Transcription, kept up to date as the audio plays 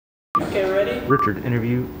Okay, ready? Richard,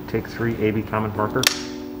 interview, take 3, AB comment marker.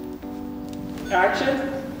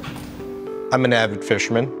 Action. I'm an avid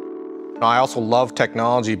fisherman. I also love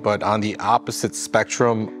technology, but on the opposite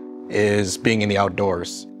spectrum is being in the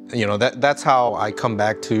outdoors. You know, that's how I come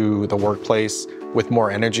back to the workplace with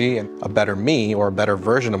more energy and a better me, or a better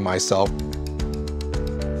version of myself.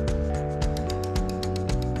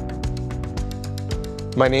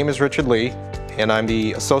 My name is Richard Lee, and I'm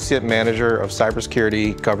the Associate Manager of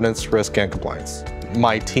Cybersecurity, Governance, Risk, and Compliance.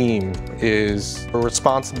 My team is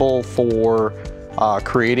responsible for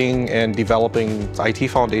creating and developing IT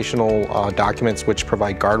foundational documents which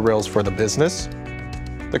provide guardrails for the business.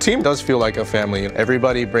 The team does feel like a family.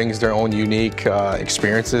 Everybody brings their own unique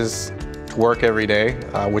experiences to work every day,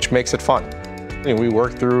 which makes it fun. And we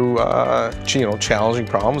work through challenging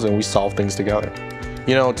problems, and we solve things together.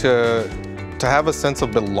 You know, to have a sense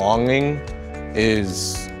of belonging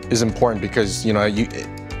is important, because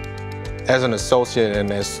as an associate and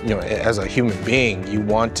as a human being, you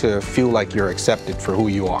want to feel like you're accepted for who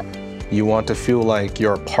you are. You want to feel like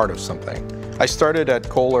you're a part of something. I started at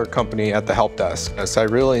Kohler company at the help desk. So I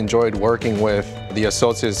really enjoyed working with the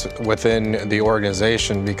associates within the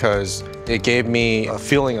organization, because it gave me a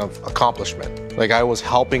feeling of accomplishment. Like I was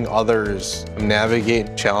helping others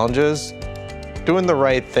navigate challenges, doing the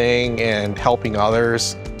right thing and helping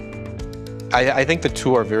others. I think the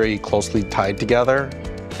two are very closely tied together,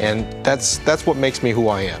 and that's what makes me who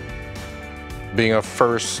I am. Being a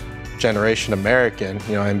first-generation American,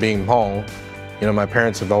 and being home, my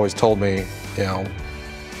parents have always told me,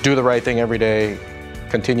 do the right thing every day,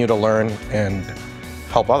 continue to learn, and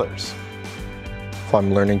help others. If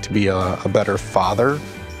I'm learning to be a better father,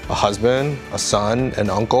 a husband, a son, an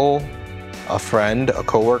uncle, a friend, a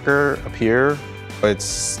coworker, a peer,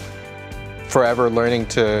 it's forever learning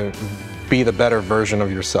to be the better version of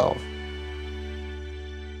yourself.